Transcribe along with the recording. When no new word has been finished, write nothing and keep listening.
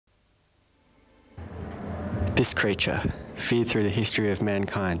This creature, feared through the history of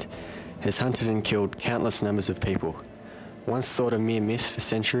mankind, has hunted and killed countless numbers of people. Once thought a mere myth for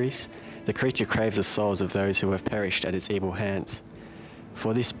centuries, the creature craves the souls of those who have perished at its evil hands.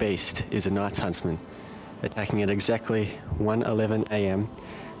 For this beast is a night's huntsman, attacking at exactly 1:11 a.m,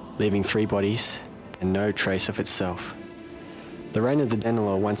 leaving 3 bodies and no trace of itself. The reign of the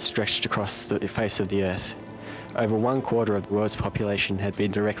Denelor once stretched across the face of the earth. Over 1/4 of the world's population had been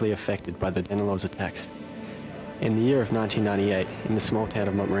directly affected by the Denelor's attacks. In the year of 1998, in the small town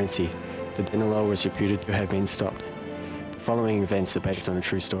of Montmorency, the Denelor was reputed to have been stopped. The following events are based on a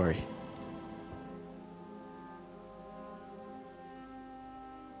true story.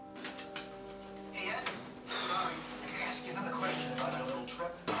 Hey, Ed. Sorry, can I ask you another question about our little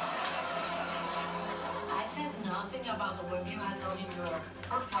trip? I said nothing about the work you had done in your...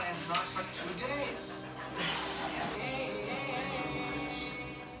 Her plan's not for 2 days.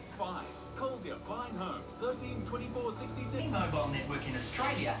 Fine. Colvia Fine Homes, 13 24 66. Mobile network in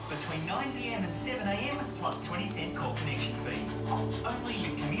Australia between 9 p.m. and 7 a.m. plus 20-cent call connection fee. Only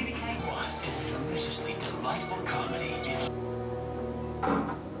with Communicate. What is a deliciously delightful comedy?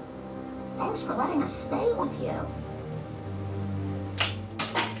 Thanks for letting us stay with you.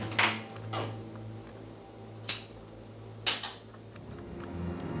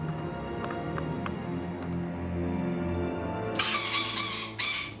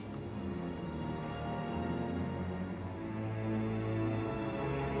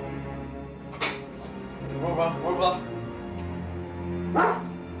 Rover.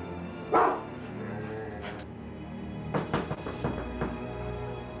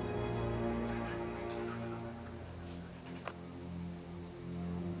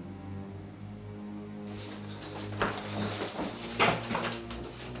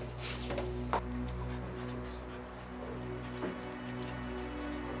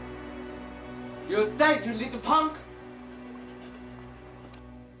 You're dead, you little punk!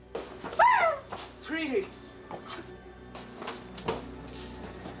 Treaty!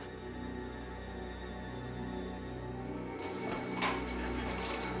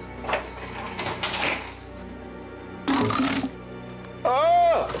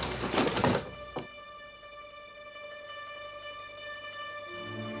 Oh!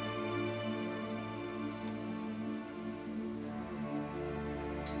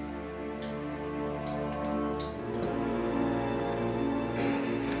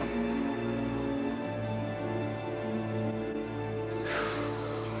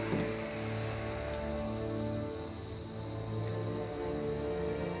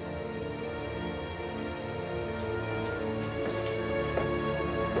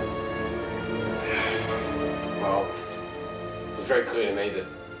 Well, it was very clear to me that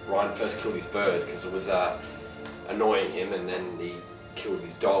Ryan first killed his bird because it was annoying him, and then he killed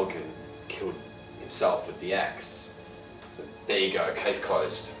his dog and killed himself with the axe. So there you go, case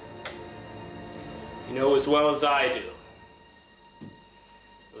closed. You know as well as I do,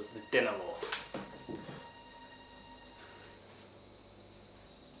 it was the Denelor.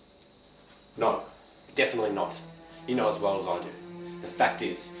 No, definitely not. You know as well as I do. The fact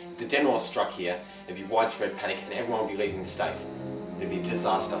is, if the Denelor struck here, there'd be widespread panic and everyone would be leaving the state. It'd be a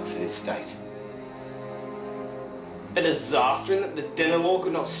disaster for this state. A disaster in that the Denelor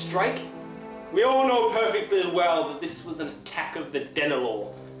could not strike? We all know perfectly well that this was an attack of the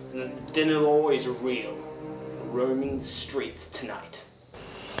Denelor, and that the Denelor is real, roaming the streets tonight.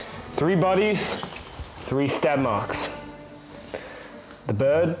 3 bodies, 3 stab marks. The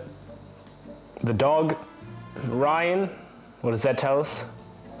bird, the dog, Ryan. What does that tell us?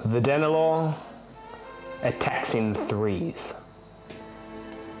 The Denelor attacks in 3s.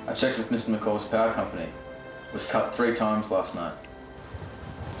 I checked with Mr. McCall's power company. It was cut 3 times last night.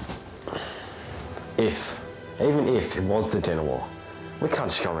 Even if it was the Denelor, we can't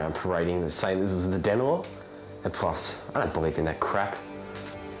just go around parading and saying this was the Denelor. And plus, I don't believe in that crap.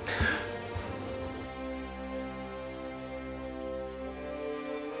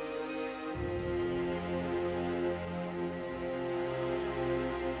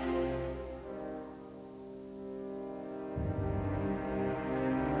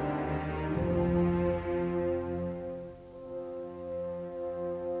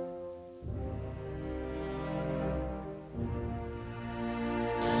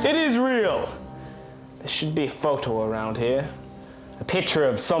 It is real. There should be a photo around here. A picture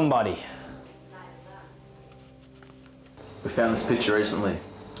of somebody. We found this picture recently.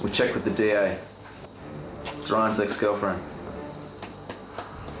 We checked with the DA. It's Ryan's ex-girlfriend.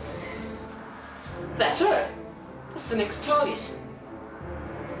 That's her. That's the next target.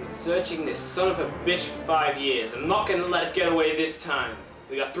 I've been searching this son of a bitch for 5 years. I'm not gonna let it get away this time.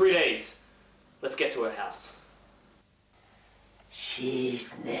 We got 3 days. Let's get to her house.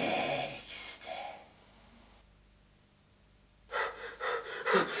 She's next.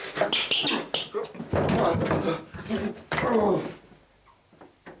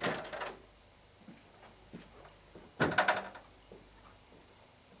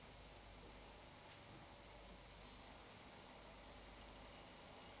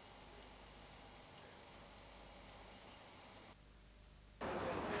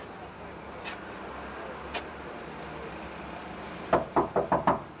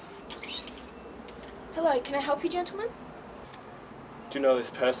 Hello, can I help you, gentlemen? Do you know this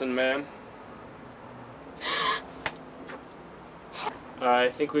person, ma'am? I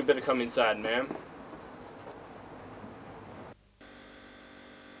think we'd better come inside, ma'am.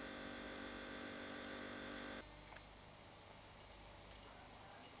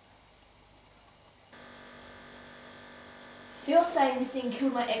 So you're saying this thing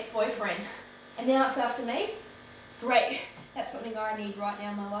killed my ex-boyfriend, and now it's after me? Great. That's something I need right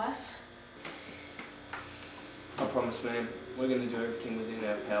now in my life. I promise, ma'am. We're going to do everything within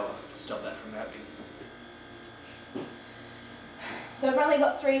our power to stop that from happening. So I've only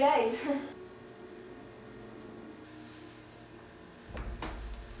got 3 days.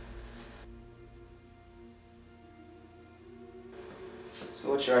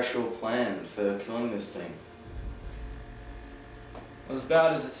 So what's your actual plan for killing this thing? Well, as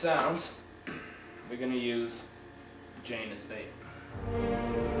bad as it sounds, we're going to use Jane as bait.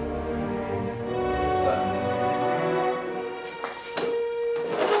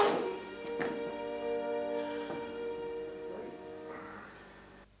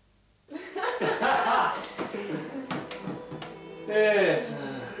 Yes.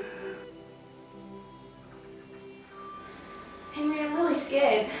 Henry, I'm really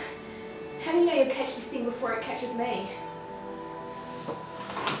scared. How do you know you'll catch this thing before it catches me?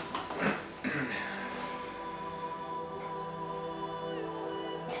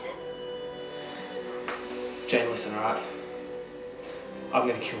 Jane, listen, alright? I'm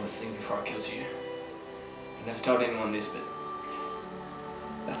gonna kill this thing before it kills you. I never told anyone this, but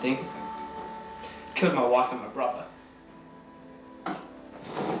that thing killed my wife and my brother.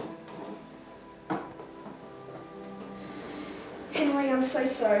 Henry, I'm so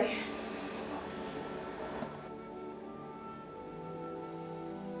sorry.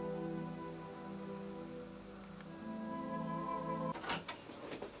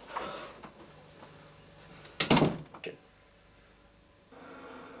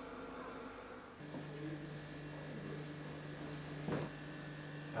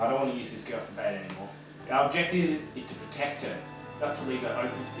 I don't want to use this girl for bait anymore. Our objective is to protect her, not to leave her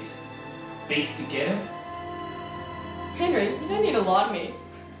open for this beast to get her. Henry, you don't need to lie to me.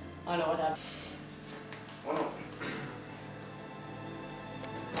 I know what happened. Why not?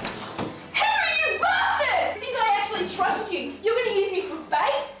 Henry, you bastard! You think I actually trusted you? You're going to use me for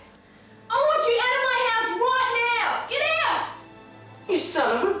bait? I want you out of my house right now! Get out! You son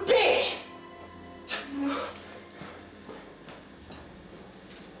of a bitch!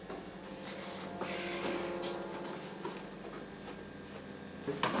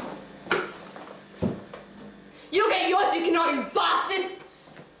 You'll get yours, you conniving bastard!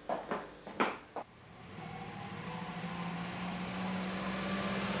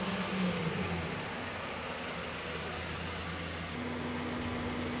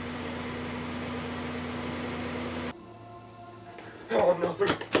 Oh no.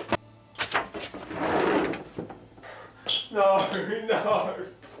 No, no.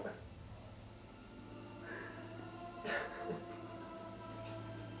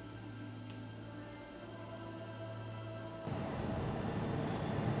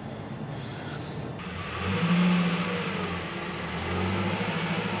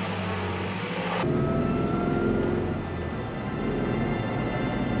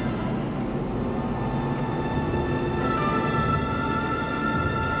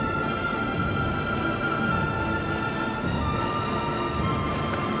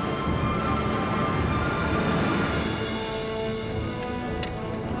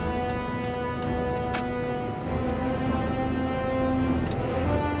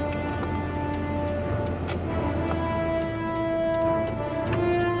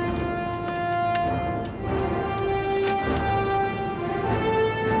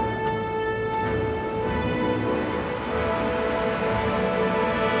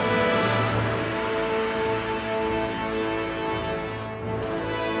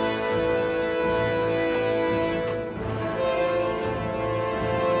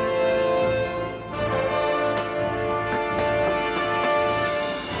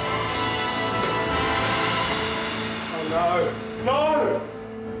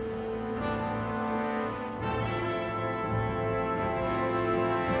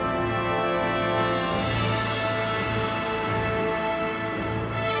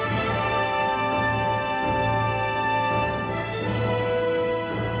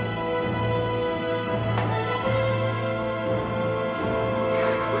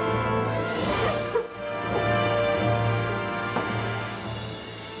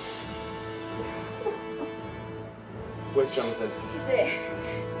 Who's there?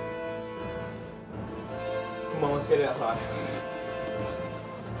 Come on, let's get outside.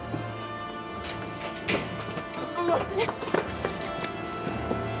 Look.